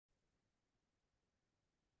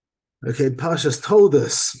Okay, Pasha's told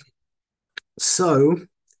us. So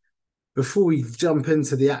before we jump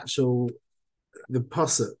into the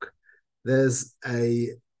pasuk, there's a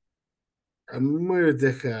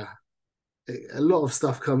murdika. A lot of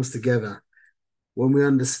stuff comes together when we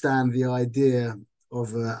understand the idea of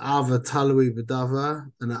ava talui bedava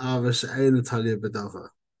and ava she'ena talui bedava,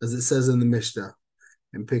 as it says in the Mishnah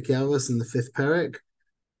in Pirkei Avos in the fifth parak,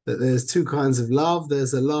 that there's two kinds of love.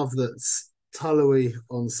 There's a love that's talui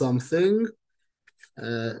on something.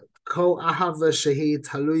 Kol ahava shehi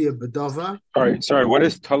taluya bedava. Sorry. What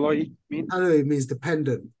does taloi mean? Talui means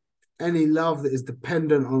dependent. Any love that is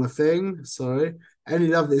dependent on a thing, sorry, any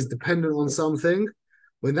love that is dependent on something,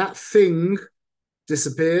 when that thing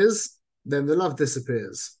disappears, then the love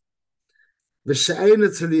disappears. V'she'ena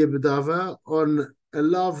taluya bedava, on a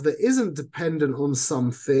love that isn't dependent on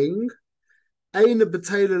something, eina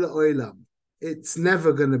b'teila le'olam. It's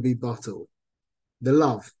never going to be bottled. The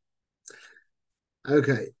love.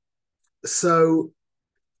 Okay, so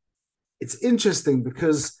it's interesting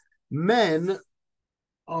because men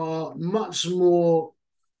are much more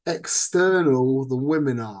external than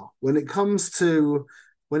women are when it comes to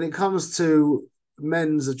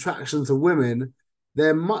men's attraction to women.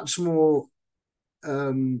 They're much more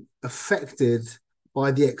affected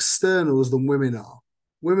by the externals than women are.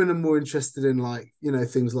 Women are more interested in, like,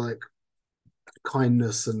 things like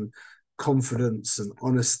kindness and confidence and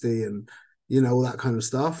honesty and all that kind of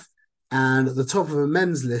stuff. And at the top of a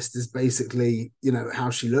men's list is basically, how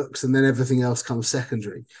she looks, and then everything else comes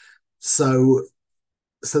secondary. So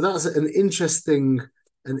that's an interesting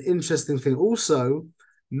thing. Also,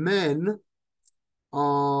 men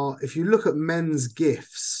are, if you look at men's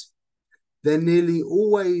gifts, they're nearly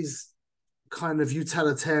always kind of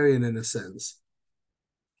utilitarian in a sense.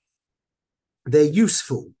 They're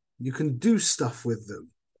useful. You can do stuff with them.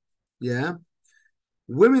 Yeah.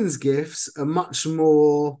 Women's gifts are much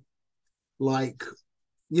more like,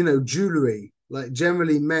 jewelry. Like,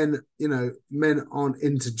 generally men aren't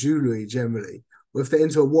into jewelry generally. Or if they're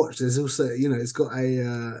into a watch, there's also,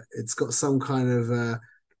 it's got some kind of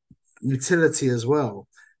utility as well.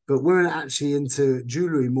 But women are actually into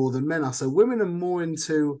jewelry more than men are. So women are more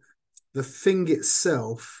into the thing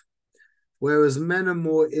itself, whereas men are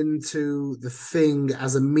more into the thing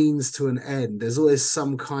as a means to an end. There's always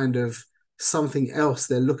some kind of something else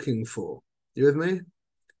they're looking for. You with me?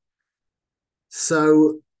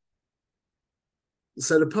 So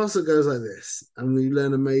the pasuk goes like this, and we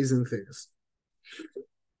learn amazing things.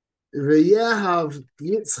 V'yehav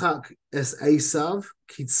Yitzchak es Esav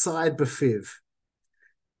kitzayid b'fiv.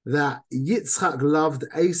 That Yitzchak loved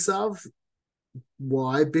Esav.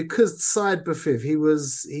 Why? Because side b'fiv,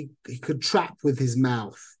 he could trap with his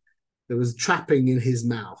mouth. There was trapping in his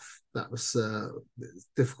mouth. That was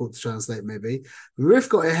difficult to translate, maybe.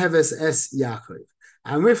 Rivka eheves es Yaakov,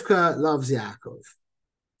 and Rivka loves Yaakov.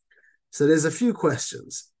 So there's a few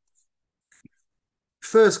questions.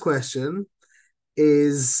 First question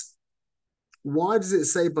is, why does it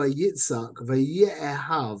say by Yitzhak,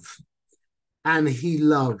 Vayehav, and he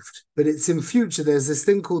loved? But it's in future. There's this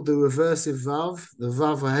thing called the reversive vav, the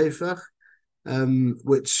vav ha'hefech,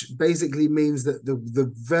 which basically means that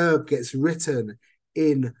the verb gets written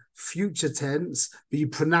in future tense, but you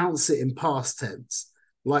pronounce it in past tense.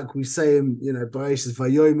 Like we say in, Bereshis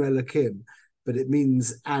Vayomer Lakim, but it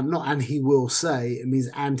means, and not and he will say, it means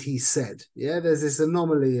and he said. Yeah, there's this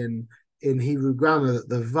anomaly in Hebrew grammar that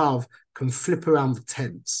the vav can flip around the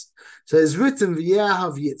tense. So it's written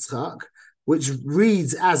V'yehav Yitzchak, which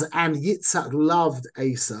reads as and Yitzchak loved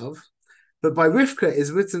Esav, but by Rivka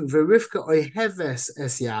is written V'Rivka oheves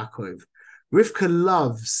es Yaakov. Rivka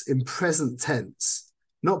loves in present tense,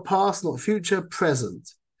 not past, not future,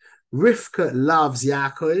 present. Rivka loves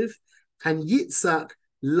Yaakov, and Yitzchak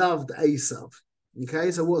loved Esav.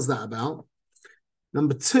 Okay, so what's that about?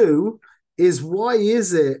 Number two is, why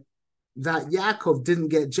is it that Yaakov didn't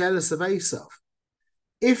get jealous of Esav?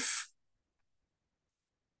 If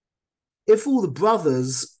all the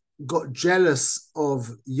brothers got jealous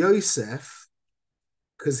of Yosef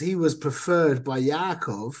because he was preferred by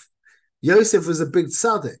Yaakov, Yosef was a big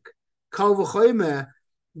tzaddik. Kal v'chomer,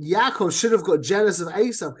 Yaakov should have got jealous of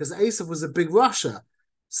Esav because Esav was a big Russia.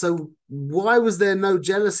 So why was there no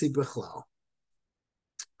jealousy, Bichlal?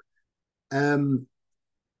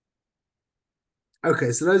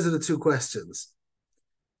 Okay, so those are the two questions.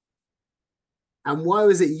 And why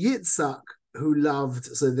was it Yitzhak who loved?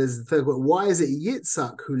 So there's the third one. Why is it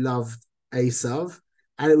Yitzhak who loved Esav,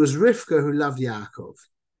 and it was Rivka who loved Yaakov?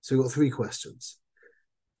 So we've got three questions.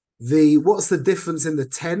 What's the difference in the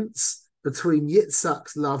tense between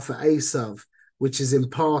Yitzhak's love for Esav, which is in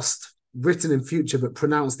past written in future but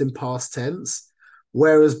pronounced in past tense.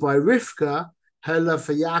 Whereas by Rivka, her love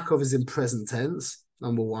for Yaakov is in present tense,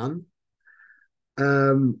 number one.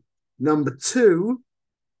 Number two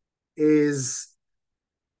is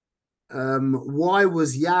why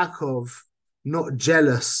was Yaakov not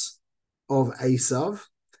jealous of Esav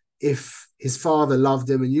if his father loved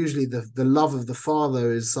him? And usually the love of the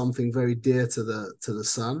father is something very dear to the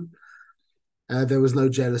son. There was no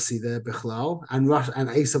jealousy there, Bichlal, and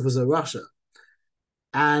Esav was a Russia.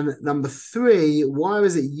 And number three, why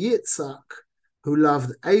was it Yitzhak who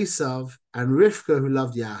loved Esav and Rivka who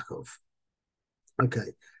loved Yaakov?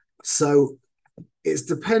 Okay, so it's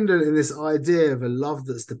dependent in this idea of a love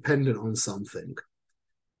that's dependent on something.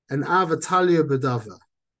 And Avatalia Badava.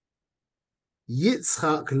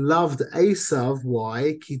 Yitzchak loved Esav.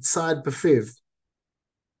 Why? Kitzad Befiv.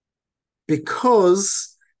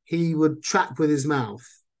 Because he would trap with his mouth.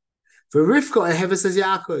 For Rivka, Eheva says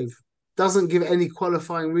Yaakov. Doesn't give any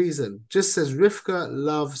qualifying reason. Just says Rivka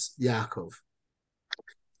loves Yaakov.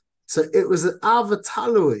 So it was an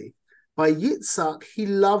Avatalui. By Yitzhak, he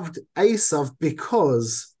loved Esav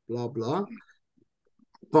because blah blah.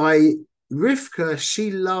 By Rivka,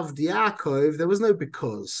 she loved Yaakov. There was no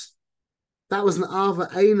because. That was an Ava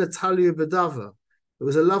Eina Talia Badava. It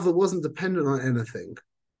was a love that wasn't dependent on anything.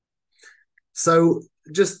 So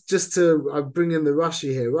just to bring in the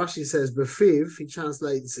Rashi here. Rashi says Befiv. He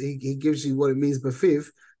translates. He gives you what it means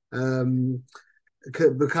Befiv. Gumoy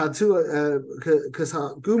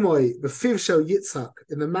Befiv shel Yitzhak,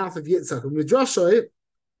 in the mouth of Yitzhak, and Midrashoy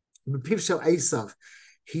Befiv shel Esav.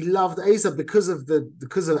 He loved Esav because of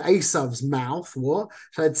Esav's mouth. What?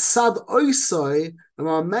 Sad oisoi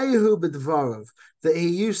amamehu b'dvarav, that he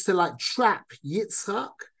used to like trap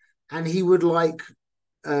Yitzhak, and he would like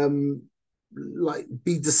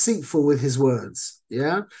be deceitful with his words.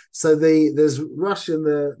 Yeah. So there's Rashi in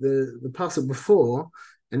the passage before,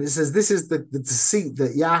 and it says this is the deceit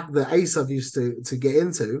that Esav used to get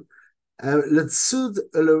into. Letzud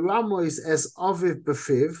l'ramois es aviv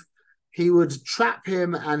b'fiv. He would trap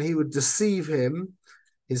him and he would deceive him,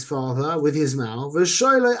 his father, with his mouth.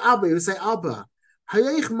 V'shoyle Abba, he would say, Abba,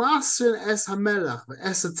 hayech masrin es hamelech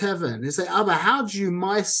es teven. He'd say, Abba, how do you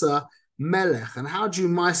maisa melech and how do you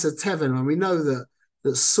maisa teven? And we know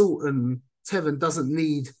that salt and teven doesn't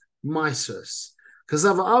need maisers. Because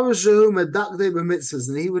and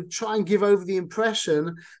he would try and give over the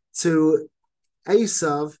impression to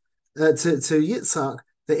Esav, to Yitzhak,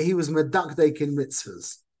 that he was medakdek in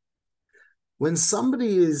mitzvahs. When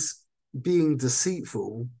somebody is being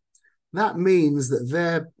deceitful, that means that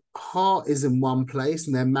their heart is in one place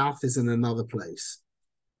and their mouth is in another place.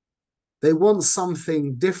 They want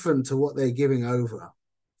something different to what they're giving over.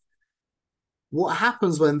 What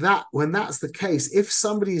happens when that's the case, if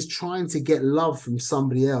somebody is trying to get love from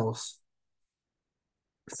somebody else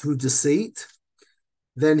through deceit,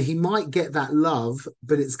 then he might get that love,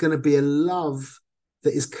 but it's going to be a love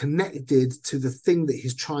that is connected to the thing that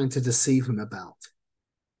he's trying to deceive him about.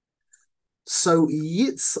 So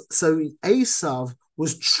Esav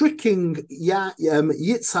was tricking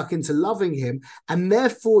Yitzhak into loving him, and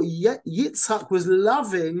therefore Yitzhak was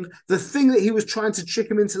loving the thing that he was trying to trick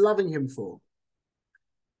him into loving him for.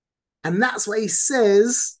 And that's why he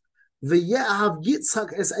says, "V'ye'ahav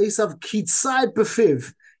Yitzhak es Esav kitzad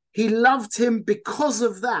b'fiv." He loved him because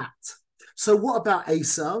of that. So what about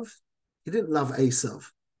Esav? He didn't love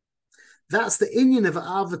Esav. That's the inyan of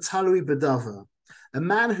Ava Talui Badava. A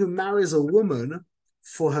man who marries a woman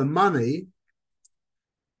for her money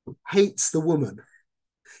hates the woman.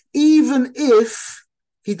 Even if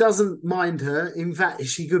he doesn't mind her, in fact,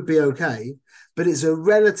 she could be okay, but it's a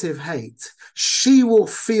relative hate. She will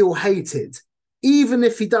feel hated, even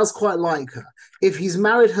if he does quite like her. If he's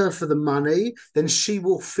married her for the money, then she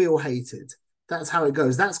will feel hated. That's how it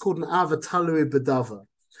goes. That's called an Ava Talui Badava.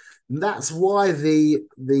 And that's why the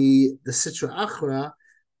Sitra Achra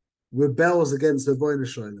rebels against the Boina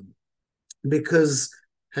Shalom, because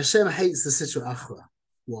Hashem hates the Sitra Achra.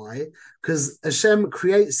 Why? Because Hashem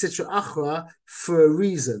creates Sitra Achra for a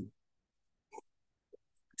reason,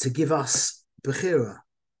 to give us Bechira.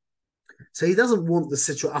 So he doesn't want the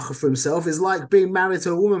Sitra Achra for himself. It's like being married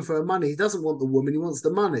to a woman for her money. He doesn't want the woman, he wants the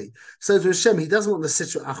money. So to Hashem, he doesn't want the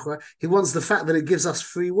Sitra Achra, he wants the fact that it gives us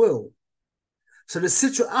free will. So the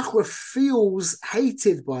Sitra Achra feels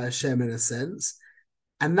hated by Hashem in a sense,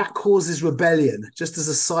 and that causes rebellion. Just as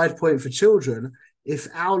a side point for children, if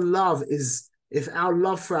our love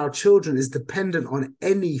for our children is dependent on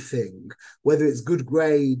anything, whether it's good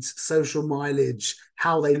grades, social mileage,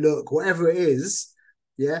 how they look, whatever it is,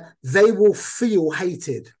 yeah, they will feel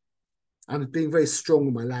hated. I'm being very strong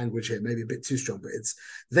with my language here, maybe a bit too strong, but it's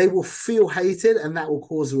they will feel hated and that will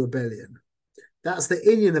cause a rebellion. That's the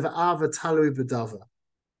inyan of Ava Talui Badava.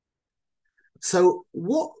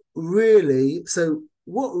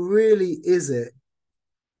 What really is it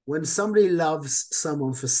when somebody loves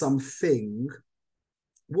someone for something?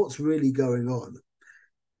 What's really going on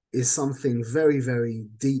is something very, very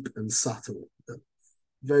deep and subtle,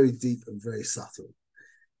 very deep and very subtle.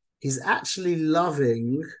 He's actually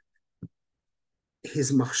loving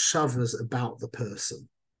his machshavas about the person.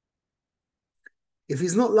 If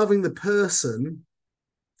he's not loving the person,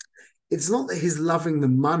 it's not that he's loving the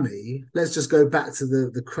money. Let's just go back to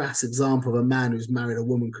the crass example of a man who's married a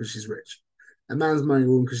woman because she's rich. A man's marrying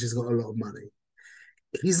a woman because she's got a lot of money.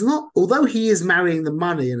 He's not, although he is marrying the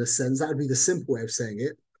money in a sense, that would be the simple way of saying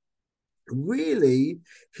it. Really,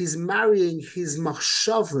 he's marrying his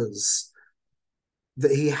machshavas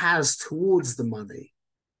that he has towards the money.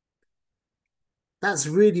 That's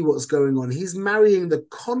really what's going on. He's marrying the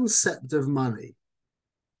concept of money.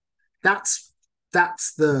 That's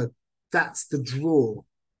the draw,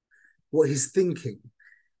 what he's thinking.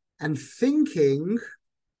 And thinking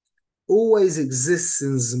always exists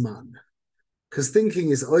in Zman. Because thinking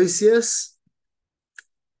is oisius,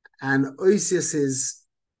 and oisius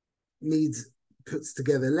puts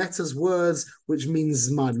together letters, words, which means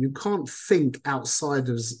Zman. You can't think outside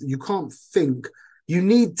of, you can't think. You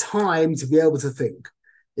need time to be able to think.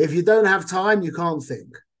 If you don't have time, you can't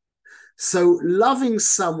think. So loving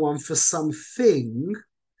someone for something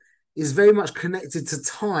is very much connected to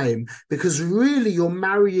time, because really you're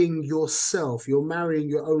marrying yourself. You're marrying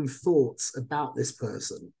your own thoughts about this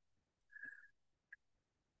person.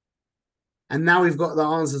 And now we've got the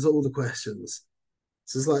answers to all the questions.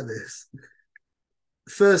 So it's like this.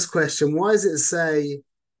 First question, why does it say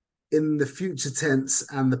in the future tense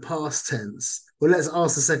and the past tense? Well, let's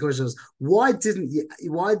ask the second question. Why didn't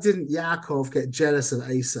Yaakov get jealous of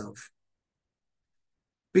Esav?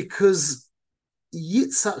 Because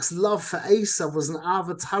Yitzhak's love for Esav was an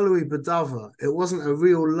Ava Talui Badava. It wasn't a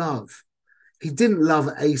real love. He didn't love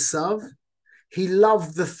Esav. He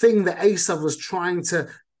loved the thing that Esav was trying to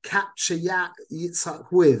capture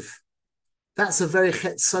Yitzhak with. That's a very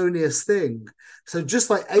chetzonius thing. So just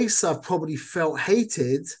like Esav probably felt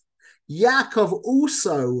hated, Yaakov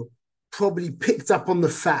also probably picked up on the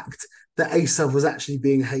fact that Esav was actually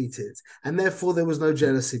being hated. And therefore there was no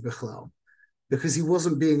jealousy bichlal, because he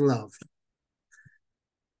wasn't being loved.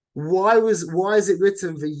 Why is it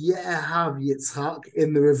written V'ye'ahav Yitzchak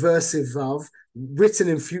in the reversive vav, written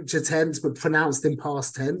in future tense but pronounced in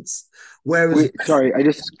past tense? Whereas, sorry,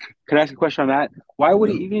 can I ask a question on that? Why would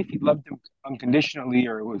he, even if he loved him unconditionally,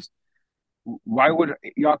 why would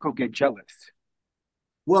Yaakov get jealous?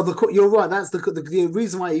 Well, you're right. That's the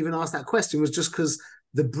reason why I even asked that question was just because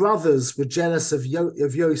the brothers were jealous of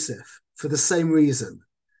Yosef for the same reason.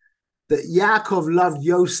 That Yaakov loved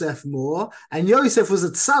Yosef more, and Yosef was a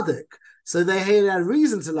tzaddik, so they had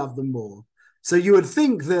reason to love them more. So you would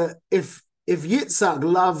think that if Yitzhak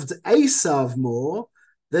loved Esav more,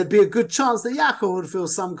 there'd be a good chance that Yaakov would feel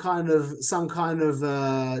some kind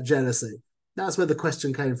of jealousy. That's where the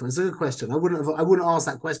question came from. It's a good question. I wouldn't ask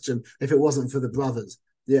that question if it wasn't for the brothers.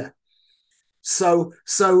 Yeah. So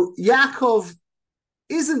Yaakov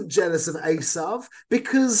isn't jealous of Esav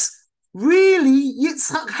because really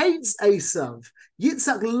Yitzhak hates Esav.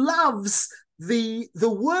 Yitzhak loves the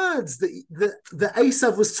words that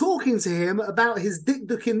Esav was talking to him about his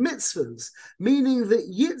dikdukin mitzvahs, meaning that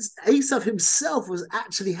Esav himself was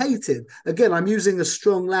actually hated. Again, I'm using a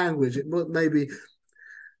strong language. It maybe.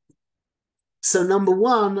 So number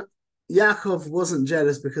one, Yaakov wasn't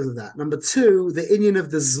jealous because of that. Number two, the inyan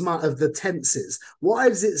of the zma of the tenses. Why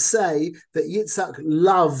does it say that Yitzhak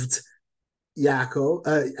loved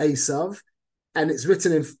Esav, and it's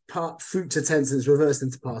written in future tense and it's reversed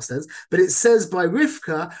into past tense, but it says by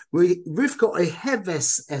Rivka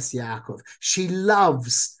oheves es Yaakov. She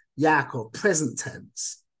loves Yaakov, present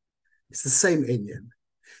tense. It's the same inyan,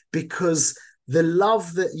 because the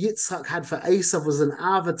love that Yitzhak had for Esav was an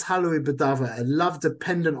ava talui b'dava, a love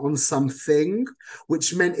dependent on something,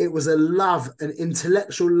 which meant it was a love, an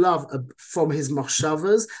intellectual love from his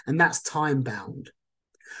machshavas, and that's time bound.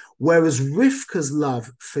 Whereas Rivka's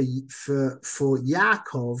love for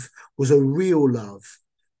Yaakov was a real love,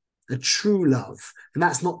 a true love, and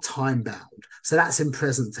that's not time bound. So that's in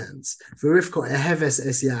present tense. For Rivka, eheves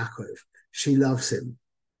es Yaakov, she loves him.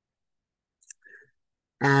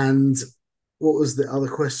 And what was the other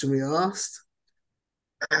question we asked?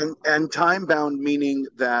 And time bound, meaning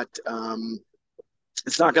that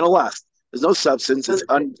it's not going to last. There's no substance. It's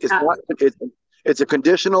a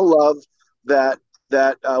conditional love that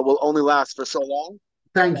that will only last for so long.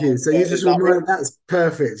 Thank you. So you just remind that's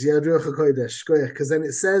perfect. Yeah, because then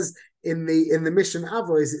it says in the Mission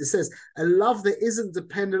Avos, it says a love that isn't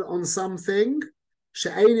dependent on something.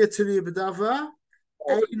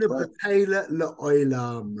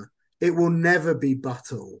 It will never be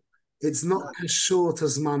buttle. It's not short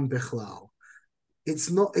as man bichlal. It's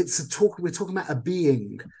not. It's a talk. We're talking about a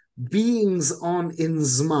being. Beings aren't in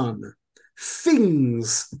zman.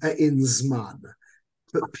 Things are in zman,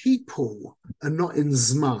 but people are not in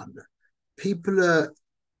zman. People are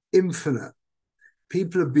infinite.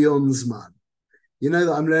 People are beyond zman. You know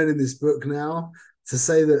that I'm learning this book now to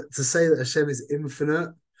say that Hashem is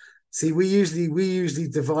infinite. See, we usually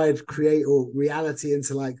divide create or reality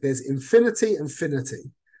into like there's infinity and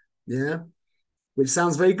finity, yeah, which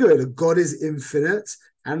sounds very good. God is infinite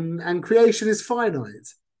and creation is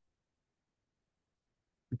finite,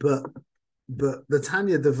 but the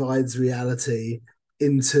Tanya divides reality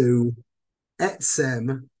into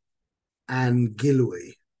etzem and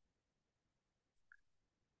gilui,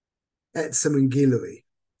 etzem and gilui,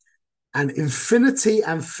 and infinity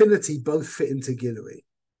and finity both fit into gilui.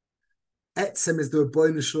 Etzem is the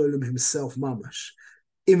Rabbeinu Shalom himself, mamash.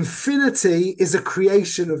 Infinity is a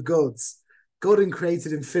creation of God's. God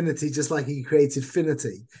created infinity just like he created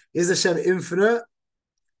finity. Is Hashem infinite?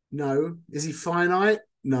 No. Is he finite?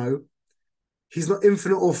 No. He's not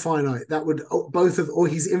infinite or finite. That would or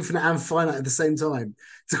he's infinite and finite at the same time.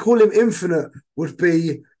 To call him infinite would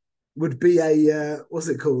be a what's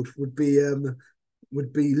it called? Would be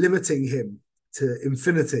limiting him to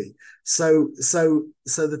infinity. So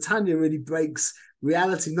the Tanya really breaks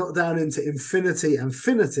reality not down into infinity and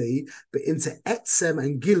finity, but into etzem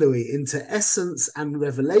and gilui, into essence and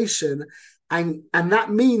revelation, and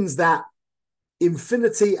that means that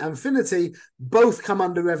infinity and finity both come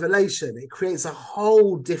under revelation. It creates a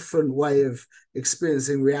whole different way of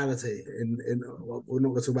experiencing reality. Well, we're not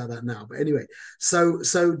going to talk about that now, but anyway. So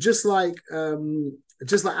just like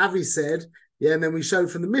Avi said, yeah, and then we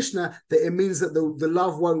showed from the Mishnah that it means that the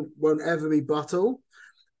love won't ever be bottle.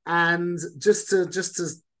 And just to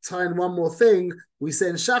tie in one more thing, we say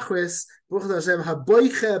in Shachris,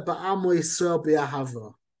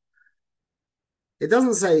 it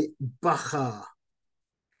doesn't say bacha.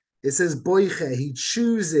 It says boiche. He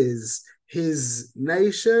chooses his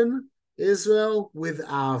nation, Israel, with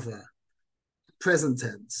ava. Present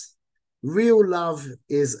tense. Real love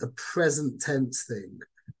is a present tense thing.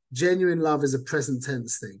 Genuine love is a present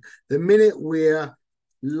tense thing. The minute we're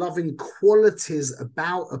loving qualities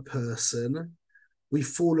about a person, we've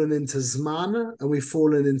fallen into zman and we've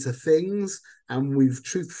fallen into things and we've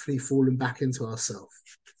truthfully fallen back into ourselves.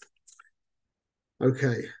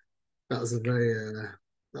 Okay, that was a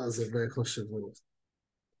very question.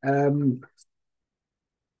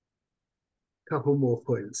 Couple more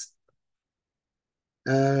points.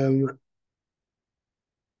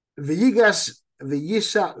 V'yigash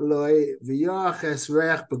v'yishat loy v'yaches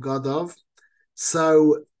reach begadov.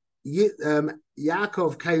 So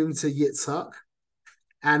Yaakov came to Yitzhak,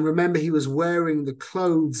 and remember he was wearing the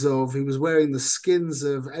skins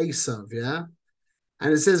of Esav, yeah?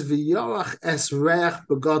 And it says v'yarach es reach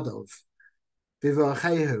begadov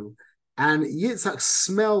v'vachehu. And Yitzhak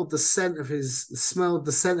smelled the scent of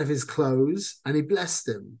his clothes, and he blessed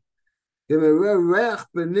him. It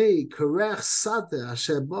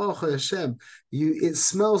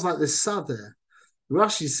smells like the sadeh.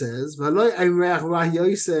 Rashi says,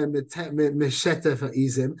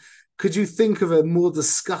 could you think of a more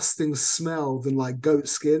disgusting smell than like goat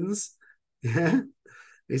skins? Yeah.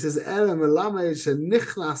 He says,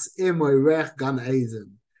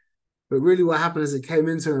 but really what happened is it came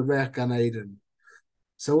into a Reach Gan Eden.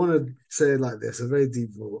 So I want to say it like this, a very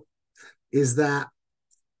deep thought, is that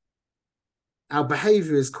our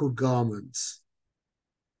behavior is called garments.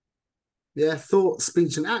 Yeah, thought,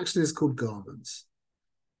 speech, and action is called garments.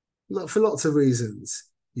 For lots of reasons.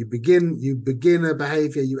 You begin a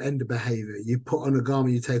behavior, you end a behavior. You put on a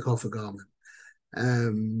garment, you take off a garment.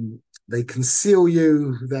 They conceal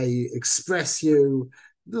you, they express you,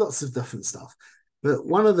 lots of different stuff. But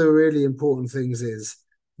one of the really important things is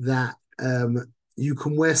that you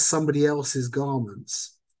can wear somebody else's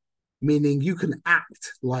garments, meaning you can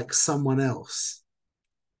act like someone else.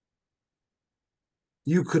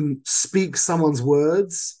 You can speak someone's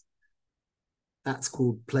words. That's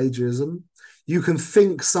called plagiarism. You can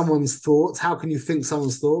think someone's thoughts. How can you think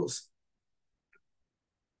someone's thoughts?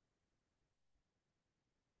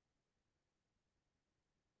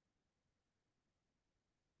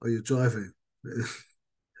 Oh, you're driving.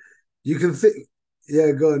 You can think.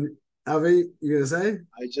 Yeah, go on. Avi, you gonna say?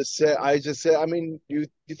 I just said. I mean, you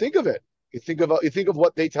think of it. You think of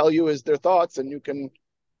what they tell you is their thoughts, and you can.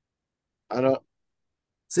 I don't.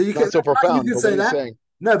 So you can Not so you profound, can but what say are you that. saying?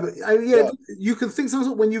 No, but yeah, Yeah. you can think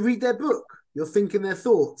sometimes when you read their book, you're thinking their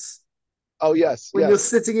thoughts. Oh yes, When you're yes,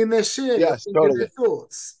 sitting in their chair, you're yes. thinking their Totally,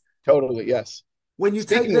 thoughts. totally. Yes. When you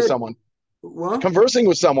take Speaking with their someone, what? conversing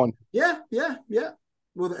with someone. Yeah, yeah, yeah.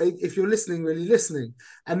 Well, if you're listening, really listening.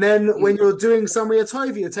 And then when Mhm. you're doing somewhere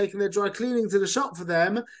Tova, you're taking their dry cleaning to the shop for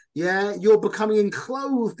them. Yeah, you're becoming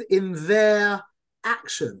enclosed in their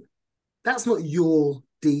action. That's not your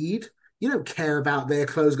deed. You don't care about their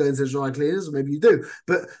clothes going to the dry cleaners, or maybe you do,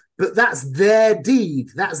 but that's their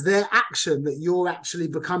deed. That's their action that you're actually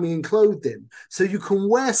becoming enclosed in. So you can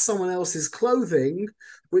wear someone else's clothing,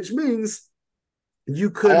 which means you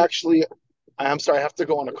I can. actually, I'm sorry, I have to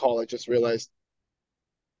go on a call. I just realized.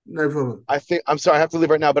 No problem. I'm sorry, I have to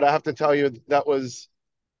leave right now, but I have to tell you that was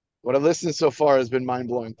what I've listened so far has been mind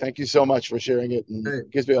blowing. Thank you so much for sharing it, and Hey,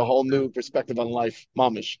 gives me a whole new perspective on life.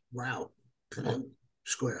 Mamish. wow.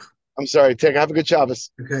 Square. I'm sorry. Have a good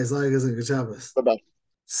Shabbos. Okay, Zaygas and Gachavas. Bye bye.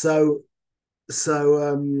 So,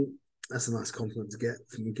 so that's a nice compliment to get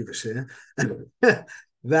from Give a Share.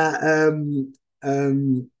 that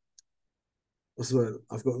what's the word?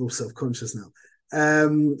 I've gotten all self-conscious now.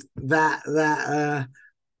 That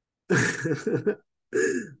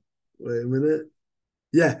wait a minute.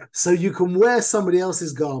 Yeah, so you can wear somebody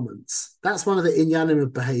else's garments. That's one of the inyanim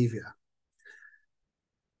of behavior.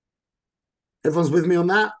 Everyone's with me on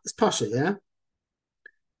that? It's Pasha, yeah?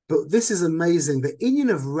 But this is amazing. The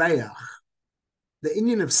inyan of reach, the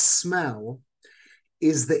inyan of smell,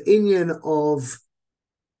 is the inyan of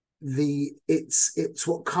it's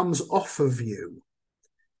what comes off of you.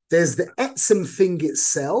 There's the etzem thing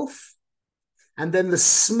itself, and then the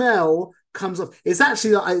smell comes off. It's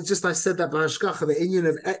actually I said that by Hashgacha, the inyan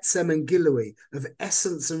of etzem and gilui, of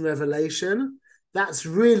essence and revelation. That's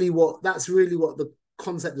really what the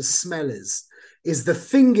concept of smell is the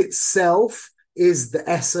thing itself is the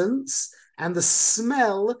essence, and the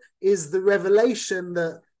smell is the revelation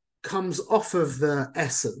that comes off of the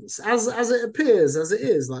essence as it appears, as it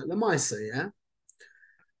is, like Lamaisa, yeah?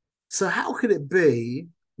 So how could it be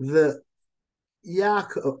that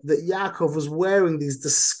Yaakov was wearing these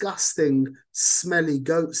disgusting, smelly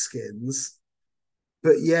goat skins,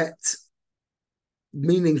 but yet,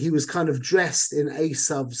 meaning he was kind of dressed in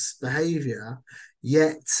Esav's behavior,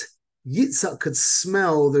 yet Yitzhak could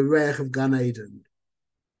smell the reich of Gan Eden.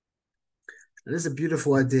 And this is a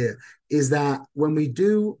beautiful idea, is that when we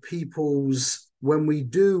do people's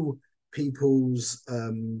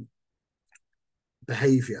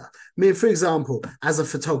behavior, I mean, for example, as a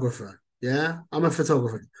photographer, yeah, I'm a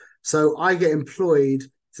photographer. So I get employed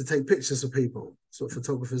to take pictures of people. That's what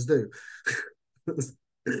photographers do. But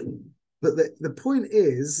the point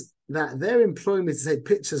is that they're employing me to take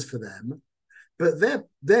pictures for them, but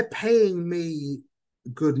they're paying me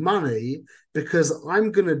good money because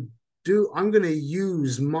I'm gonna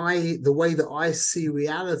use the way that I see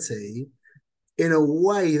reality in a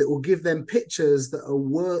way that will give them pictures that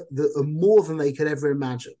are more than they could ever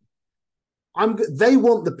imagine. They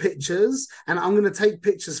want the pictures, and I'm going to take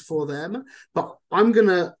pictures for them, but I'm going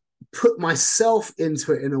to put myself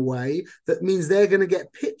into it in a way that means they're going to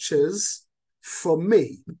get pictures from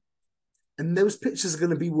me. And those pictures are going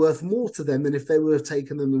to be worth more to them than if they would have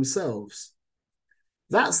taken them themselves.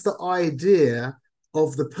 That's the idea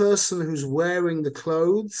of the person who's wearing the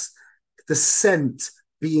clothes, the scent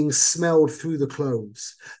being smelled through the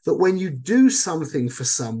clothes. That when you do something for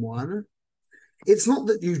someone, it's not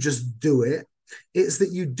that you just do it, it's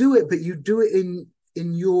that you do it, but you do it in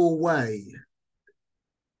your way.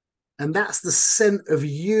 And that's the scent of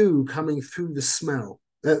you coming through the smell,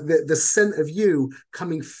 the scent of you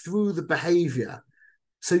coming through the behavior.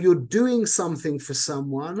 So you're doing something for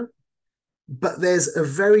someone, but there's a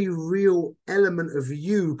very real element of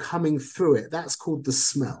you coming through it. That's called the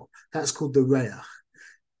smell. That's called the reach.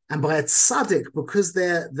 And by a tzaddik, because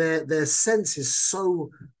their sense is so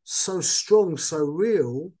strong, so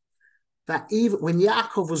real, that even when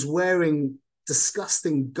Yaakov was wearing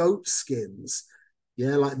disgusting goat skins,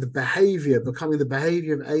 yeah, like becoming the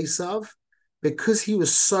behavior of Esav, because he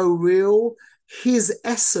was so real, his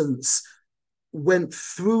essence went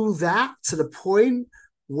through that to the point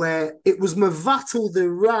where it was mevatel the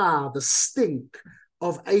ra, the stink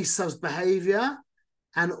of Esav's behavior,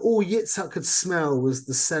 and all Yitzhak could smell was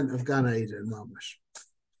the scent of Gan Eden, mamash.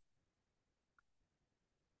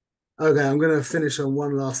 Okay, I'm going to finish on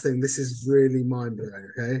one last thing. This is really mind-blowing,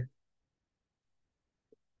 okay?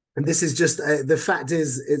 And this is just, the fact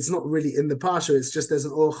is, it's not really in the Parsha, it's just there's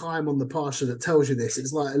an Or Chaim on the Parsha that tells you this.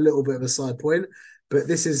 It's like a little bit of a side point, but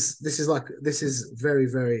this is very,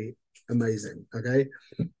 very amazing. Okay,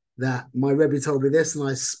 that my Rebbe told me this, and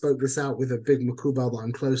I spoke this out with a big Makubal that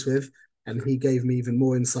I'm close with, and he gave me even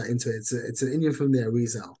more insight into it. It's an Indian from the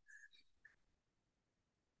Arizal.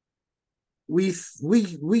 We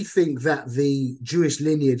think that the Jewish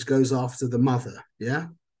lineage goes after the mother, yeah.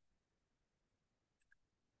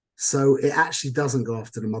 So it actually doesn't go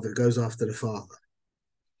after the mother; it goes after the father.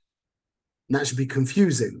 And that should be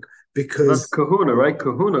confusing because that's kahuna, right?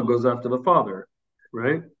 Kahuna goes after the father,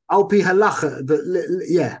 right? Al pi halacha, but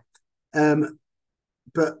yeah,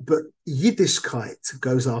 but Yiddishkeit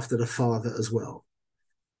goes after the father as well.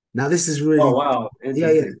 Now this is really, oh wow,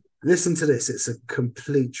 yeah. Listen to this; it's a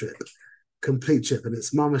complete trip, and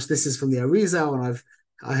it's mamash. This is from the Arizal, and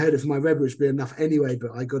I heard it from my Rebbe, which would be enough anyway.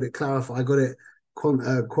 But I got it clarified. I got it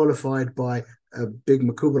qualified by a big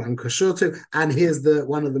Makubal and Kashurtu, and here's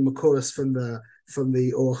one of the Makoras from the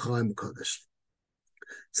Or Chaim Kodesh.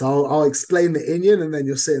 So I'll explain the Inyan, and then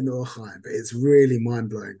you'll see in the Or Chaim. But it's really mind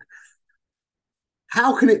blowing.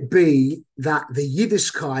 How can it be that the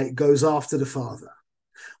Yiddishkeit goes after the father?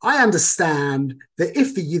 I understand that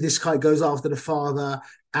if the Yiddishkeit goes after the father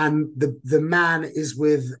and the man is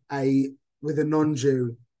with a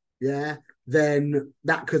non-Jew, yeah, then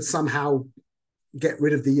that could somehow get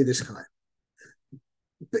rid of the Yiddishkeit.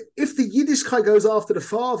 But if the Yiddishkeit goes after the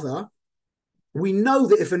father, we know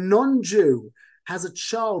that if a non-Jew has a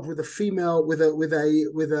child with a female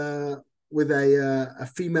a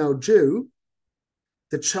female Jew,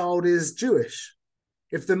 the child is Jewish.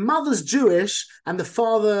 If the mother's Jewish and the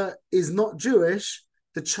father is not Jewish,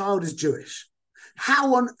 the child is Jewish.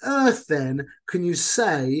 How on earth then can you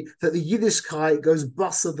say that the Yiddishkeit goes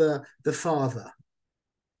basa the father?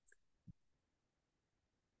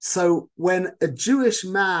 So when a Jewish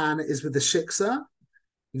man is with the shiksa,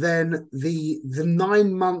 then the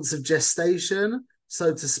 9 months of gestation,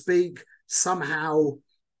 so to speak, somehow,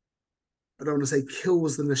 I don't want to say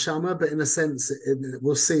kills the neshama, but in a sense,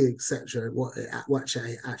 we'll see, etc., what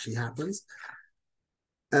actually happens.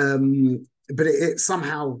 But it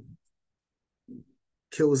somehow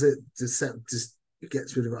kills it, just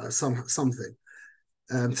gets rid of it, something,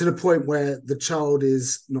 to the point where the child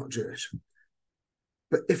is not Jewish.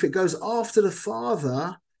 But if it goes after the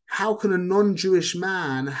father, how can a non-Jewish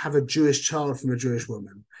man have a Jewish child from a Jewish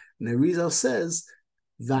woman? And the Rizal says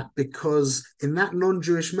that because in that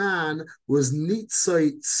non-Jewish man was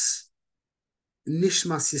Nitzoitz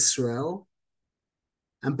Nishmas Yisrael,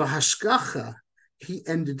 and Bahashkacha, he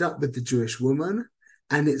ended up with the Jewish woman,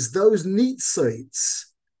 and it's those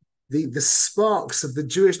Nitzoitz, the sparks of the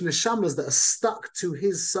Jewish neshamas that are stuck to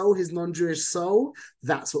his soul, his non-Jewish soul,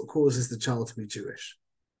 that's what causes the child to be Jewish.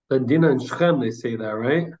 But Dina and Shechem, they say that,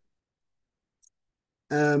 right?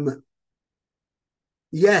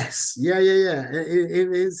 Yes, yeah. We're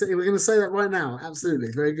going to say that right now.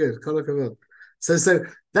 Absolutely, very good. So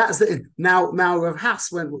that's the now. Rav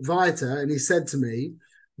Hass went weiter, and he said to me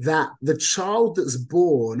that the child that's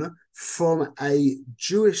born from a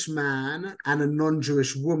Jewish man and a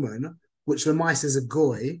non-Jewish woman, which Lemais is a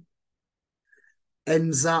goy,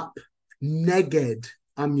 ends up neged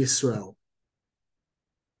Am Yisrael.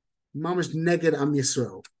 Mamash neged Am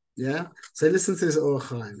Yisrael. Yeah. So listen to this Or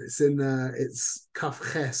Chaim. It's in it's Kaf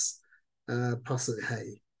Ches Pasuk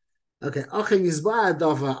Hey. Okay.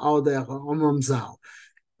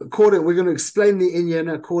 According, we're going to explain the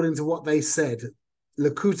Inyan according to what they said.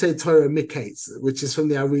 Lakute Torah Mikates, which is from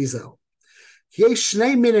the Arizal.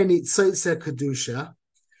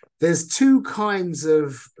 There's two kinds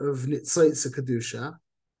of Nitzoitza Kedusha.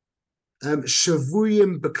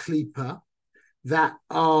 Shavuyim Beklipa, that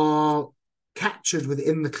are captured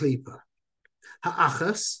within the klipa.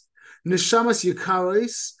 Ha'achas, neshamas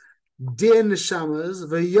yukaros, dear neshamas,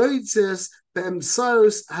 v'yotzes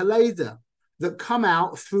be'emsos haleda, that come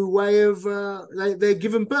out through way of, they're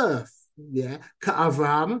given birth. Yeah.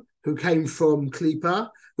 Ka'Avraham, who came from klipa,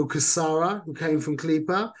 Sarah, who came from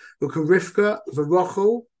klipa, Rivka,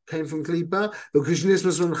 v'rochel, came from klipa,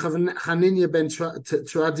 Shnismas from Chaninya ben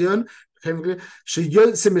Tradion, came from klipa,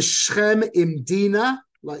 sheyotzim Shechem im Dina,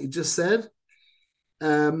 like you just said,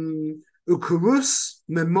 Ukurus,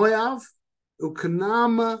 Memoyav,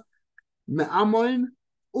 Ukanama, Me'amoin,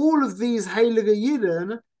 all of these Heilige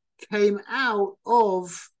Yidden came out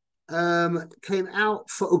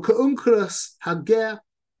for Ukaunkulus, Hager,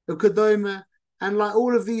 Ukadoma, and like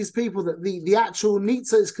all of these people, that the actual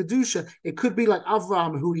Nitzos Kedusha, it could be like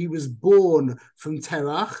Avraham, who he was born from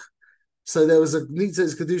Terach, so there was a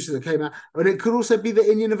Nitzos Kedusha that came out, and it could also be the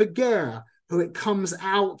Inyan of a Ger, who it comes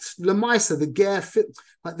out Lamaisa, the Ger fit,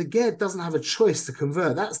 like the Ger doesn't have a choice to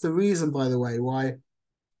convert. That's the reason, by the way, why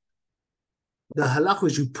the halach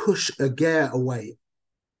is you push a Ger away.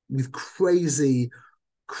 with crazy,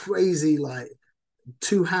 like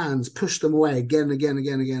 2 hands, push them away again and again,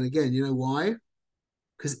 again, again, again. You know why?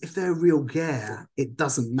 Because if they're a real ger, it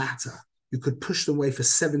doesn't matter. You could push them away for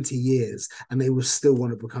 70 years and they will still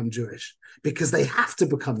want to become Jewish because they have to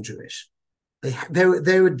become Jewish.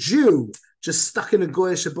 They're a Jew just stuck in a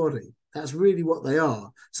goyish body. That's really what they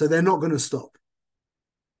are. So they're not going to stop.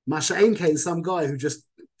 Masha Ainkain, some guy who just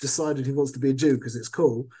decided he wants to be a Jew because it's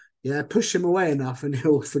cool. Yeah, push him away enough and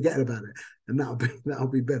he'll forget about it. And that'll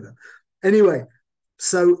be better. Anyway,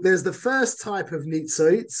 so there's the first type of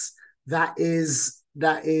nitzoitz that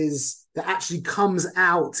actually comes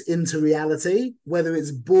out into reality, whether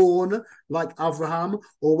it's born like Avraham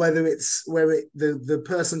or whether the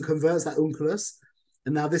person converts, that unkelus.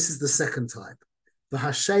 And now this is the second type. The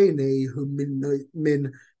Hasheni, who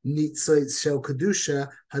min nitzoitz shel kedusha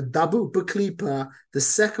hadabu b'klipa. The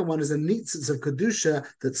second one is a nitzitz of kedusha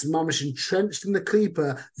that's mamish entrenched in the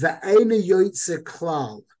klipa. Ve'ena yoytze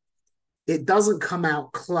klal. It doesn't come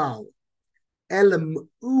out klal. Elam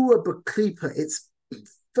ua b'klipa. It's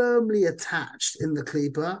firmly attached in the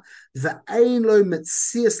klipa. Ve'ein lo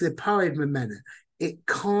metzias lepared memene. It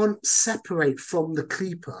can't separate from the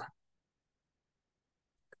klipa.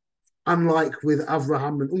 Unlike with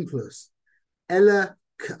Avraham and Unkelus. Ella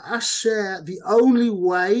k'asher, the only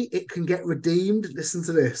way it can get redeemed, listen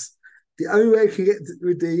to this, the only way it can get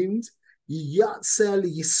redeemed, Yatzel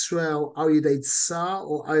Yisrael Ayudei Tsar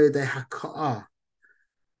or Ayudei Haka'ah,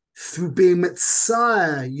 through being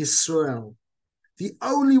Messiah Yisrael. The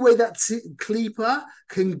only way that klipa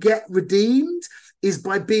can get redeemed is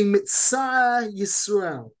by being Messiah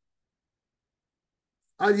Yisrael.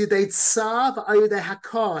 Ayudei Tsar Ayudei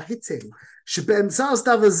Haka'ah, hitting.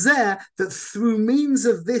 That through means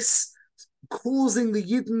of this causing the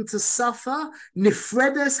Yidden to suffer,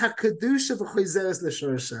 nifredes hakadusha v'choizeres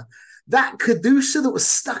l'shorsha. That kedusha that was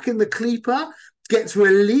stuck in the klipa gets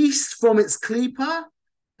released from its klipa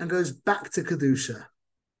and goes back to kedusha.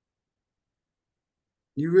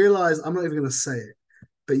 You realize, I'm not even going to say it,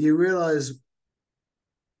 but you realize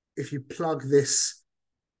if you plug this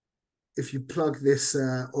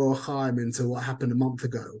Or Chaim into what happened a month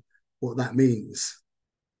ago, what that means.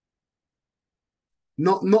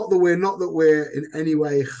 Not that we're in any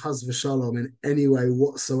way chaz v'shalom, in any way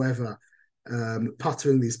whatsoever,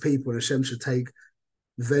 puttering these people, and Hashem should take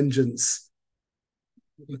vengeance,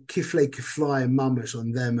 kiflei kiflai and mamash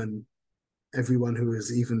on them and everyone who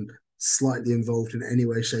is even slightly involved in any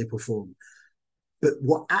way, shape, or form. But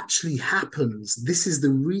what actually happens, this is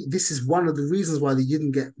one of the reasons why the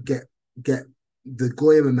Yidden get the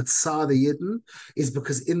goyim and matzah the Yidden, is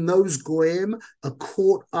because in those goyim are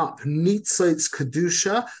caught up nitzoitz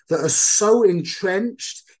kedusha that are so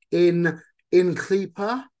entrenched in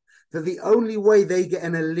klipa that the only way they get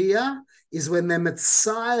an aliyah is when they're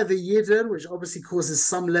matzah the Yidden, which obviously causes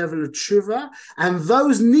some level of tshuva, and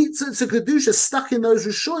those nitzoitz kedusha stuck in those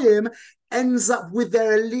rishoyim ends up with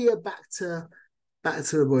their aliyah back to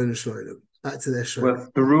Rabbeinu Shloim. Back to their show. Well,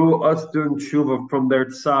 through us doing tshuva from their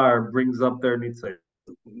tsar brings up their nitzay.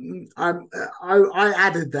 I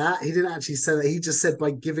added that. He didn't actually say that. He just said by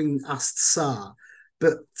giving us tsar.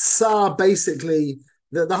 But tsar, basically,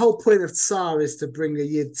 the whole point of tsar is to bring a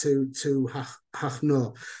yid to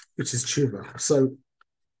hachno, which is tshuva. So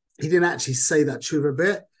he didn't actually say that tshuva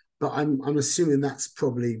bit, but I'm assuming that's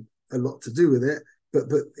probably a lot to do with it. But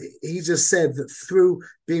he just said that through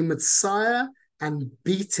being Messiah and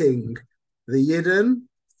beating the Yidden,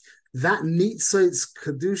 that nitzoitz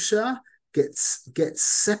kedusha gets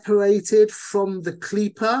separated from the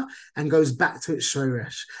klipa and goes back to its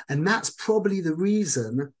shoresh, and that's probably the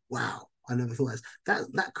reason. Wow, I never thought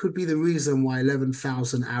that could be the reason why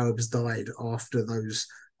 11,000 Arabs died after those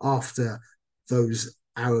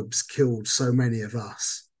Arabs killed so many of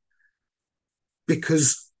us,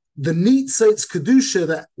 because the nitzoitz kedusha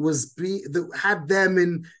that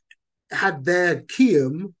had their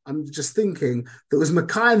kiyum, I'm just thinking, that was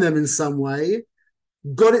makayim them in some way,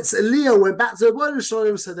 got its aliyah, went back to the Rebbeinu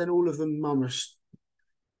Shalom, so then all of them mamash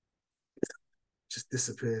just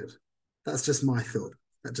disappeared. That's just my thought.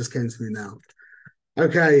 That just came to me now.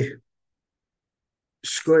 Okay.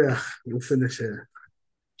 Shkoyach, we'll finish here.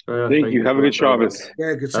 Thank you. Have a good Shabbos.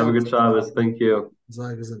 Yeah, good Shabbos. Have a good Shabbos. Thank you.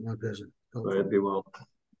 Zayg, is my pleasure. All right, be well.